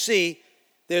want you to see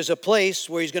there's a place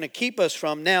where he's going to keep us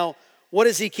from. Now, what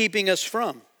is he keeping us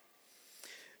from?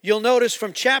 You'll notice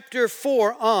from chapter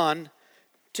 4 on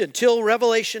until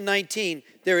Revelation 19,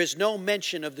 there is no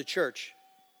mention of the church.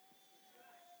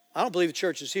 I don't believe the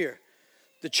church is here.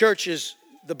 The church is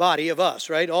the body of us,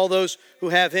 right? All those who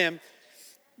have him.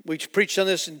 We preached on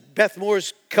this, and Beth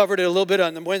Moore's covered it a little bit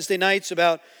on the Wednesday nights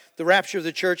about the rapture of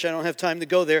the church. I don't have time to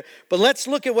go there. But let's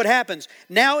look at what happens.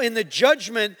 Now in the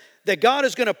judgment that God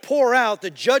is going to pour out, the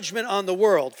judgment on the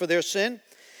world for their sin.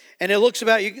 And it looks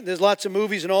about, there's lots of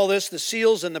movies and all this, the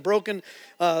seals and the broken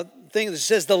thing that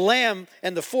says the Lamb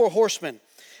and the 4 horsemen.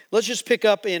 Let's just pick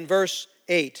up in verse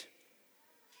 8.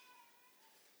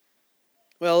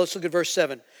 Well, let's look at verse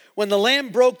 7. When the Lamb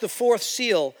broke the 4th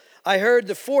seal, I heard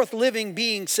the 4th living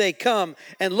being say, come,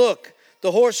 and look,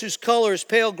 the horse whose color is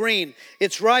pale green.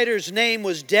 Its rider's name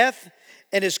was Death,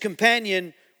 and his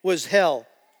companion was Hell,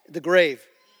 the grave.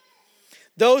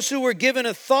 Those who were given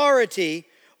authority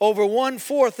over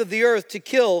 1/4 of the earth to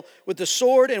kill with the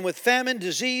sword and with famine,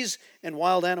 disease, and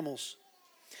wild animals.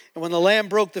 And when the Lamb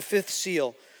broke the 5th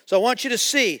seal. So I want you to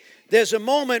see, there's a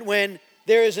moment when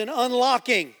there is an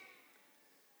unlocking.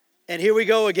 And here we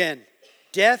go again.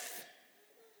 Death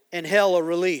and hell are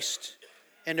released.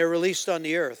 And they're released on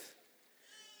the earth.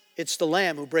 It's the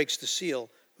Lamb who breaks the seal,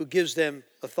 who gives them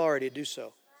authority to do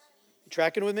so. You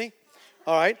tracking with me?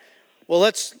 All right. Well,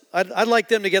 I'd like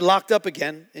them to get locked up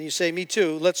again. And you say, me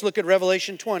too. Let's look at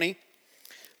Revelation 20.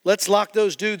 Let's lock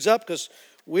those dudes up because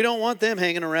we don't want them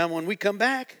hanging around when we come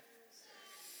back.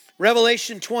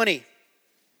 Revelation 20.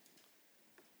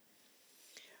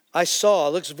 I saw,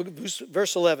 look at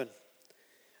verse 11.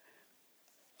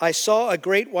 I saw a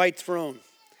great white throne,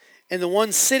 and the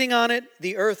one sitting on it,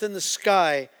 the earth and the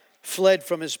sky, fled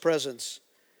from his presence.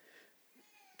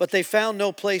 But they found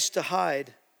no place to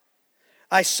hide.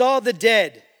 I saw the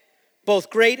dead, both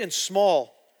great and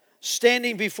small,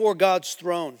 standing before God's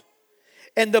throne.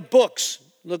 And the books,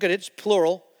 look at it, it's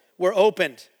plural, were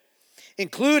opened,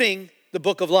 including the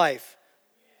book of life.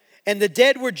 And the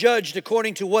dead were judged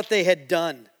according to what they had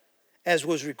done, as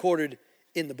was recorded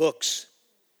in the books.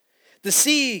 The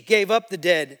sea gave up the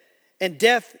dead, and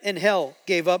death and hell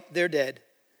gave up their dead.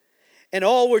 And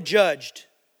all were judged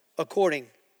according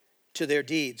to their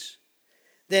deeds.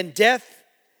 Then death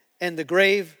and the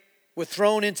grave were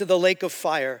thrown into the lake of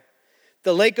fire.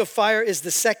 The lake of fire is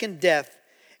the second death.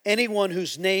 Anyone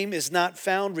whose name is not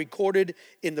found recorded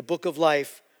in the book of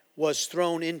life was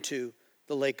thrown into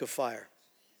the lake of fire.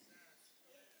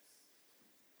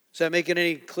 Does that make it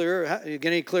any clearer? You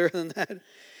get any clearer than that?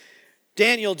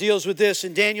 Daniel deals with this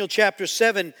in Daniel chapter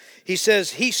 7. He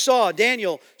says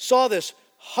Daniel saw this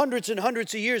hundreds and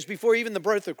hundreds of years before even the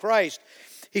birth of Christ.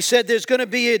 He said there's going to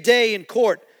be a day in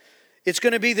court. It's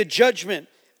going to be the judgment.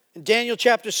 In Daniel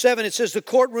chapter 7, it says the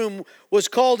courtroom was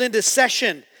called into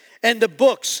session, and the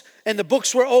books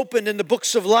were opened, and the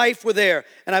books of life were there.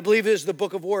 And I believe it is the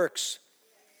book of works.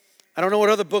 I don't know what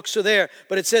other books are there,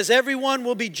 but it says everyone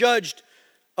will be judged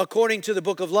according to the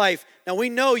book of life. Now we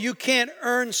know you can't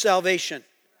earn salvation,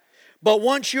 but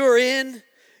once you're in,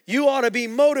 you ought to be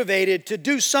motivated to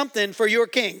do something for your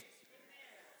King.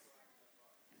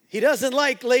 He doesn't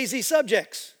like lazy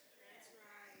subjects.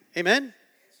 Amen?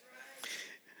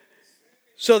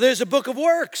 So there's a book of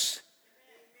works.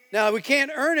 Now we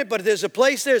can't earn it, but there's a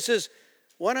place there that says,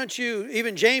 why don't you,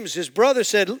 even James, his brother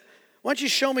said, why don't you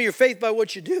show me your faith by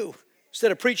what you do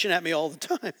instead of preaching at me all the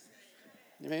time?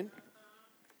 Amen?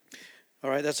 All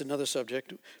right, that's another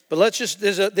subject. But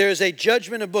there's a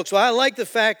judgment of books. Well, I like the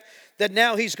fact that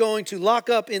now he's going to lock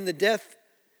up in the death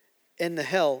and the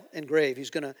hell and grave.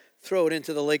 He's going to throw it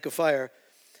into the lake of fire.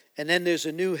 And then there's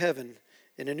a new heaven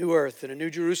and a new earth and a new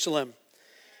Jerusalem.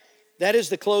 That is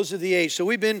the close of the age. So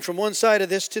we've been from one side of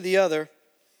this to the other.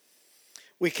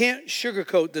 We can't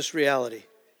sugarcoat this reality.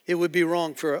 It would be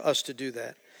wrong for us to do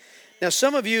that. Now,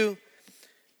 some of you,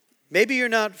 maybe you're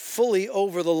not fully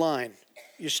over the line.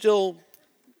 You're still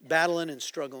battling and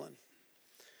struggling.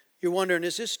 You're wondering,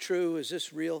 is this true? Is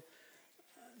this real?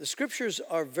 The scriptures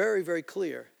are very, very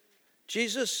clear.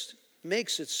 Jesus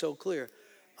makes it so clear.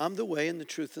 I'm the way and the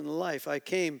truth and the life. I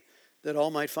came that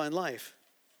all might find life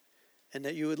and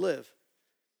that you would live.